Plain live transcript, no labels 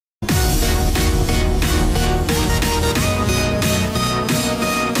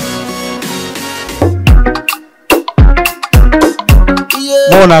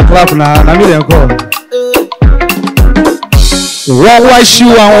More na clap na me dem call. One white shoe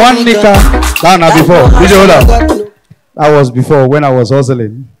and one knicker. That na before. Did you hold up? That was before when I was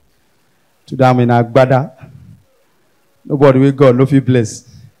hustling. Today I'm in Agbada. Nobody will God, no feel blessed.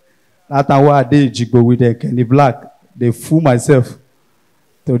 That time why I did Jigbo with the Kenny Black. They fool myself.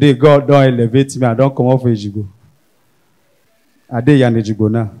 Today God don't elevate me. I don't come off a Jigbo. I did Yan Jigbo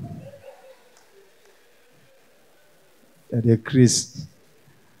now. They Chris.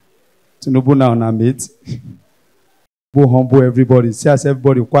 Tinubu now na mate. Go humble everybody. See as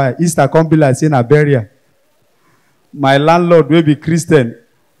everybody quiet. Easter come be like saying a burial. My landlord will be Christian.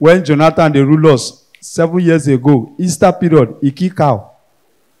 When Jonathan they rule us 7 years ago, Easter period, he kick cow.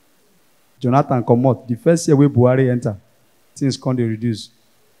 Jonathan come out. The first year where Buhari enter, things come they reduce.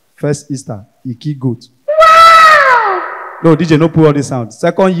 First Easter, he kick goat. Wow! No, DJ no put all this sound.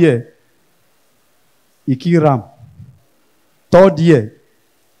 Second year, he kick ram. Third year,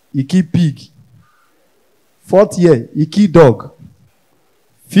 he kick pig. Fourth year, he kick dog.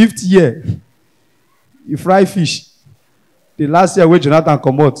 Fifth year, he fry fish. The last year where Jonathan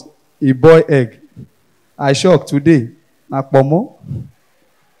come out, he boil egg. I shock today. Na pomo.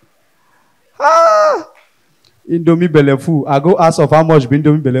 Indomie belefu. I go ask of how much be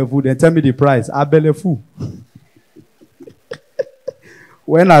Indomie belefu. Then tell me the price. I belefu.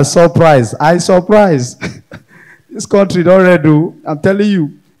 When I saw price, I surprised. This country don't ready do. I'm telling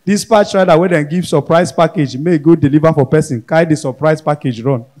you, this patch rider where they give surprise package may go deliver for person. Carry the surprise package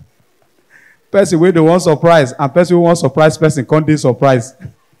run. Person where they want surprise and person who want surprise person can't do surprise.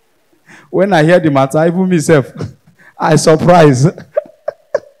 When I hear the matter, even myself, I surprise.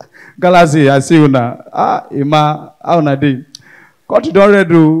 Galaxy, I see you now. Ima, how na day? Country don't ready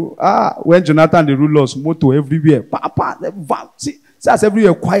do. When Jonathan the rulers, moto everywhere. Papa, see as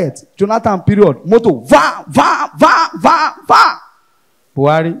everywhere quiet. Jonathan period, moto, va.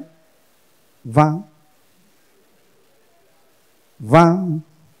 Buhari, va.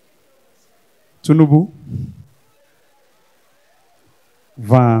 Tinubu,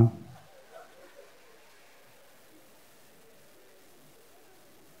 va.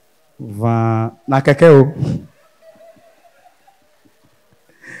 Na kekeo.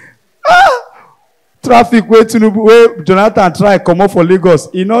 Traffic where Tinubu, where Jonathan try come up for Lagos,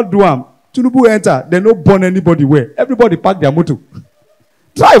 he not do am. Tinubu enter, they no burn anybody where. Everybody park their motor.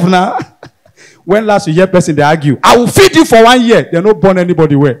 Drive now. When last you hear person they argue, I will feed you for 1 year. They no burn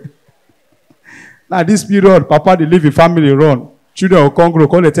anybody where. Now this period, Papa they live in family run. Children will come grow,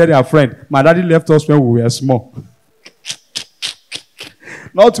 call they tell their friend, my daddy left us when we were small.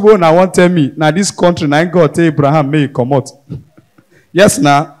 Not one I want tell me. Now this country, now God tell Abraham may come out. Yes,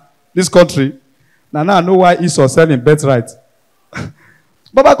 now this country. Now I know why Esau selling birthright.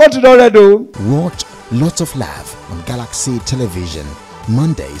 But my country don't ready though. Watch Lots of Love on Galaxy Television,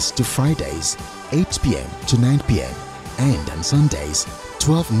 Mondays to Fridays, 8 p.m. to 9 p.m. and on Sundays,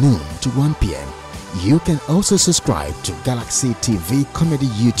 12 noon to 1 p.m. You can also subscribe to Galaxy TV Comedy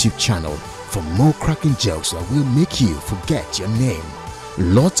YouTube channel for more cracking jokes that will make you forget your name.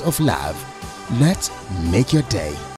 Lots of Love. Let's make your day.